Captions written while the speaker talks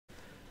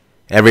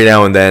Every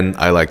now and then,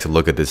 I like to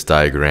look at this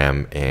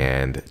diagram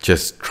and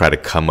just try to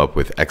come up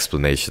with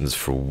explanations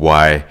for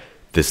why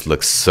this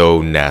looks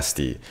so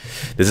nasty.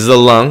 This is a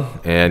lung,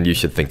 and you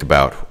should think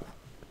about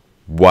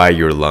why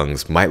your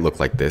lungs might look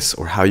like this,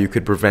 or how you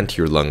could prevent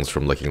your lungs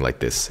from looking like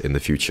this in the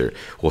future.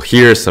 Well,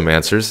 here are some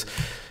answers.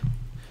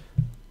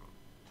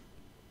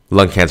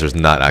 Lung cancer is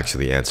not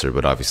actually the answer,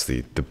 but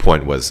obviously the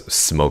point was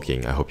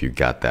smoking. I hope you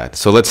got that.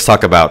 So let's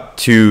talk about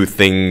two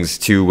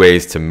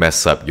ways to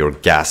mess up your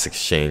gas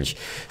exchange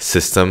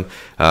system.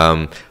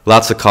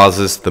 Lots of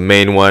causes. The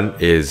main one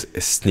is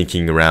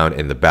sneaking around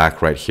in the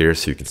back right here,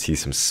 so you can see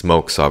some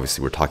smoke. So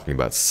obviously we're talking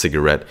about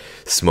cigarette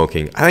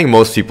smoking. I think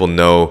most people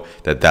know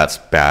that that's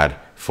bad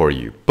for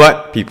you,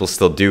 but people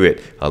still do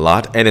it a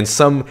lot. And in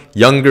some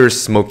younger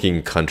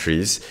smoking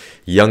countries,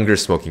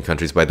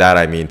 by that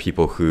I mean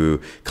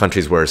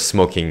countries where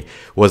smoking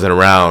wasn't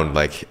around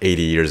like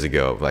 80 years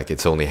ago, like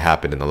it's only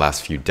happened in the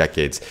last few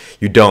decades,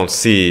 you don't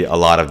see a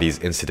lot of these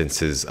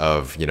incidences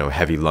of,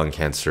 heavy lung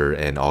cancer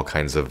and all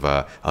kinds of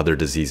other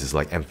diseases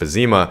like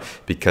emphysema,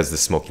 because the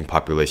smoking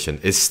population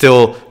is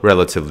still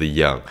relatively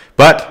young.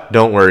 But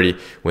don't worry,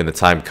 when the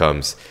time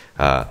comes,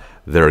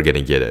 they're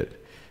gonna get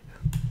it.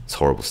 It's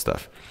horrible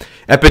stuff.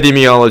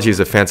 Epidemiology is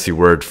a fancy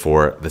word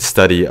for the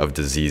study of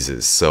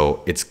diseases.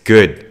 So it's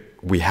good.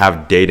 We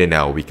have data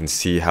now. We can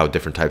see how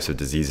different types of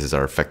diseases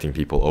are affecting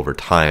people over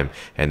time.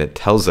 And it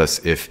tells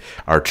us if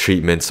our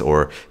treatments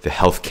or the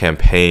health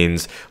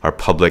campaigns, our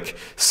public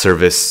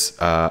service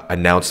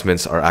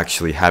announcements are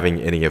actually having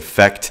any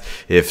effect.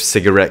 If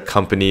cigarette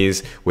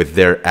companies with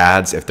their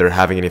ads, if they're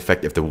having an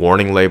effect, if the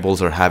warning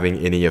labels are having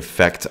any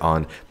effect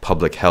on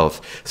public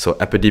health. So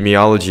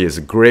epidemiology is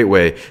a great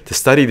way to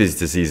study these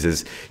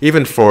diseases,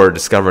 even for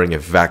discovering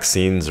if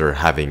vaccines are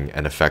having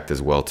an effect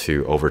as well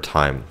too over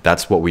time.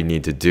 That's what we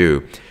need to do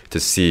to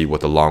see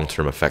what the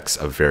long-term effects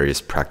of various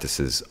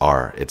practices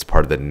are. It's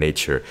part of the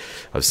nature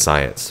of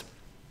science.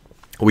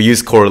 We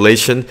use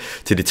correlation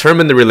to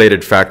determine the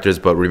related factors,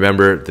 but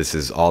remember, this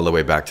is all the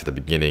way back to the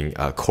beginning.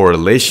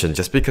 Correlation,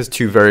 just because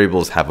two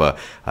variables have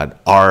an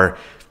R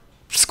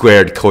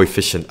squared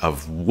coefficient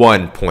of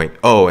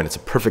 1.0 and it's a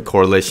perfect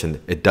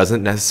correlation, it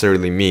doesn't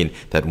necessarily mean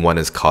that one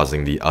is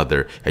causing the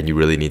other, and you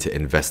really need to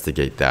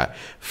investigate that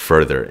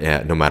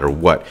further, no matter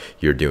what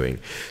you're doing.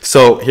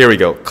 So here we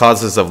go.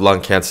 Causes of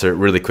lung cancer,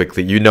 really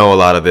quickly. You know a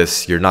lot of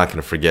this. You're not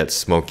going to forget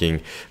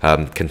smoking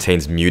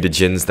contains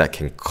mutagens that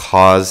can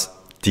cause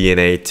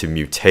DNA to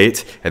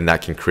mutate, and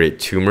that can create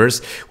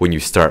tumors when you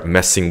start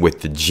messing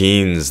with the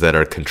genes that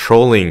are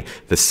controlling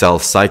the cell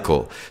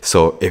cycle.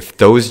 So if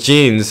those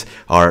genes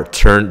are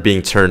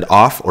being turned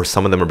off, or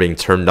some of them are being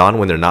turned on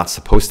when they're not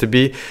supposed to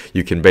be,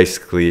 you can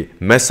basically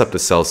mess up the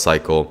cell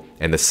cycle,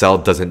 and the cell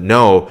doesn't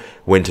know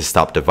when to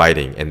stop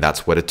dividing, and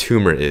that's what a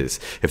tumor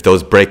is. If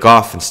those break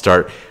off and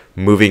start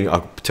moving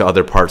up to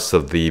other parts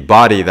of the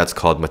body, that's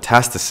called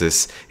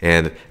metastasis,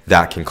 and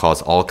that can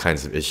cause all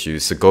kinds of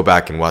issues. So go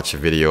back and watch a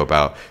video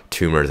about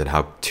tumors and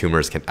how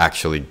tumors can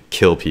actually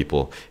kill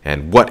people,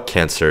 and what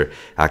cancer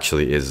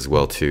actually is as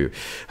well too.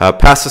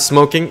 Passive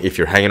smoking, if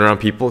you're hanging around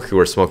people who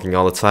are smoking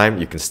all the time,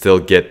 you can still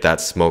get that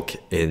smoke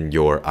in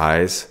your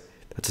eyes.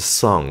 That's a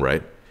song,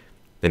 right?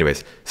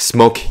 Anyways,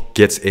 smoke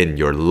gets in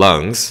your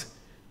lungs,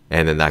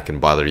 and then that can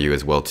bother you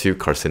as well too.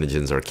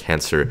 Carcinogens are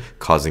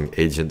cancer-causing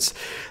agents.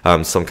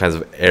 Some kinds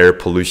of air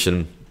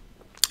pollution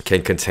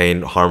can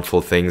contain harmful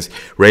things.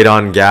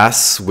 Radon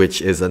gas,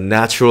 which is a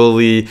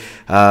naturally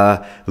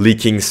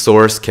leaking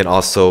source,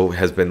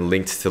 has been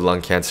linked to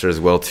lung cancer as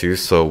well too.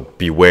 So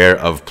beware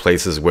of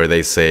places where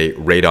they say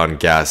radon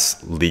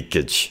gas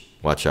leakage.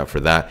 Watch out for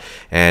that.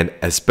 And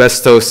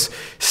asbestos,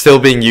 still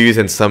being used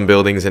in some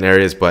buildings and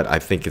areas, but I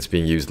think it's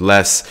being used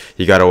less.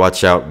 You got to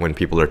watch out when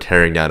people are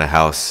tearing down a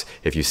house.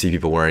 If you see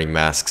people wearing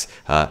masks,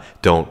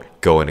 don't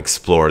go and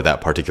explore that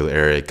particular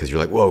area, because you're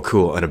like, whoa,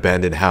 cool, an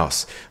abandoned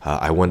house.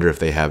 I wonder if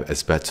they have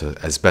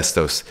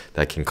asbestos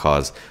that can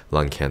cause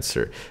lung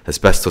cancer.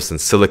 Asbestos and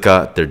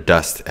silica, their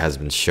dust has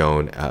been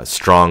shown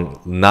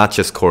strong, not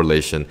just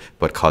correlation,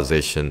 but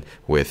causation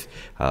with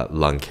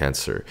lung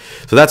cancer.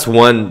 So that's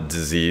one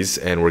disease,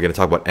 and we're going to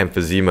talk about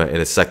emphysema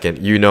in a second.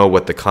 You know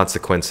what the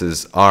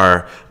consequences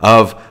are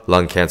of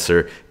lung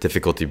cancer: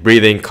 difficulty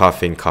breathing,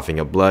 coughing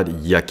up blood,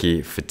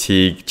 yucky,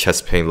 fatigue,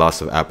 chest pain,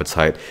 loss of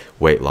appetite,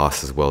 weight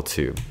loss as well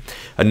too.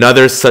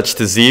 Another such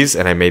disease,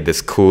 and I made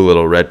this cool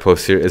little red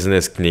post here. Isn't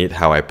this neat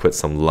how I put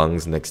some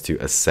lungs next to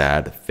a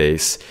sad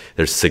face?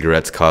 There's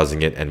cigarettes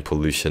causing it and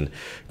pollution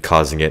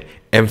causing it.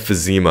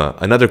 Emphysema,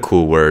 another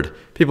cool word.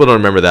 People don't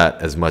remember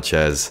that as much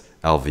as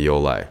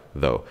alveoli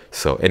though.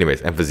 So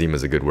anyways, emphysema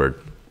is a good word.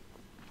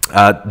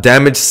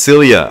 Damaged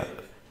cilia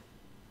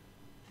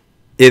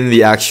in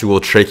the actual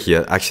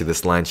trachea. Actually,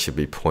 this line should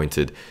be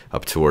pointed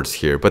up towards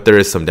here, but there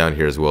is some down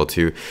here as well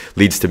too.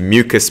 Leads to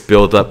mucus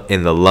buildup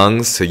in the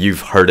lungs. So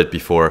you've heard it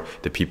before,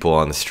 the people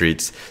on the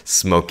streets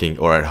smoking,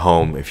 or at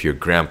home if your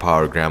grandpa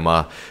or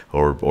grandma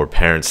or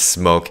parents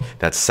smoke,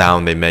 that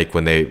sound they make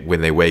when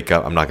they wake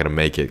up. I'm not gonna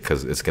make it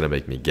because it's gonna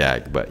make me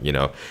gag, but you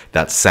know,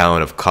 that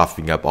sound of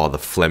coughing up all the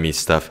phlegmy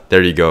stuff.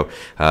 There you go.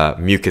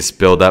 Mucus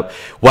buildup.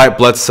 White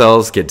blood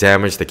cells get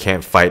damaged. They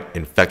can't fight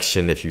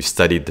infection. If you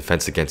studied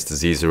defense against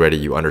disease already,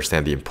 you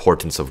understand the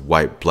importance of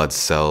white blood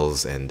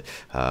cells and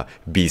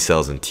B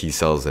cells and T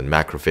cells and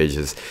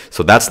macrophages.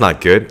 So that's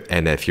not good.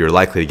 And if you're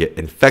likely to get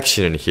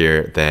infection in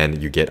here,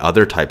 then you get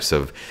other types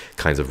of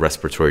kinds of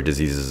respiratory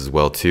diseases as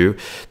well too.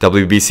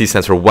 WBC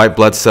stands for white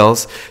blood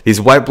cells. These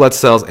white blood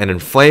cells and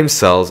inflamed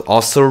cells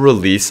also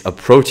release a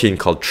protein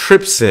called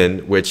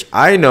trypsin, which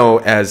I know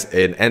as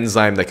an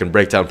enzyme that can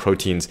break down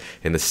proteins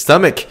in the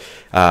stomach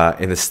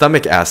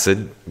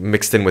acid,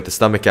 mixed in with the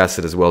stomach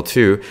acid as well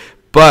too.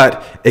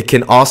 But it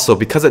can also,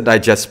 because it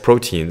digests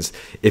proteins,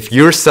 if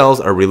your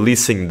cells are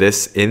releasing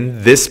this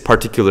in this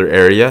particular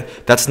area,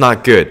 that's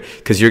not good,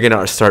 because you're going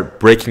to start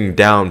breaking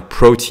down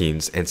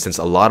proteins. And since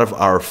a lot of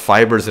our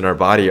fibers in our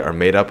body are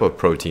made up of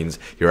proteins,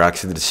 you're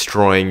actually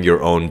destroying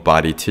your own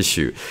body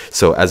tissue.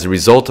 So as a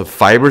result of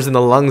fibers in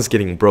the lungs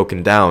getting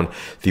broken down,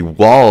 the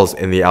walls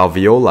in the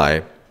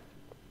alveoli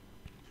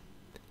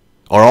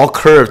are all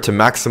curved to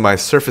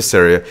maximize surface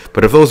area,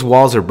 but if those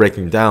walls are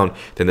breaking down,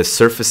 then the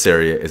surface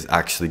area is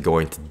actually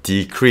going to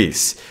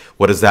decrease.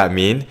 What does that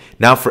mean?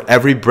 Now for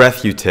every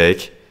breath you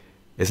take,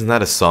 isn't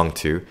that a song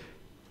too?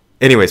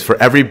 Anyways, for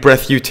every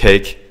breath you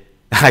take,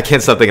 I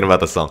can't stop thinking about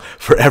the song.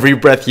 For every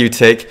breath you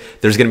take,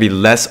 there's going to be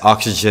less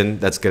oxygen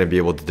that's going to be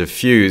able to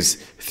diffuse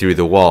through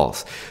the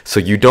walls.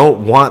 So you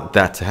don't want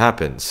that to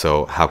happen.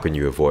 So how can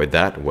you avoid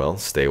that? Well,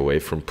 stay away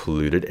from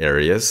polluted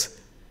areas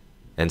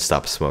and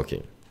stop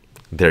smoking.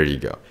 There you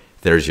go.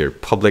 There's your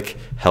public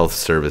health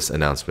service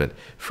announcement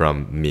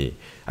from me.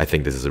 I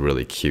think this is a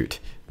really cute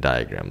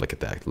diagram. Look at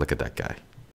that. Look at that guy.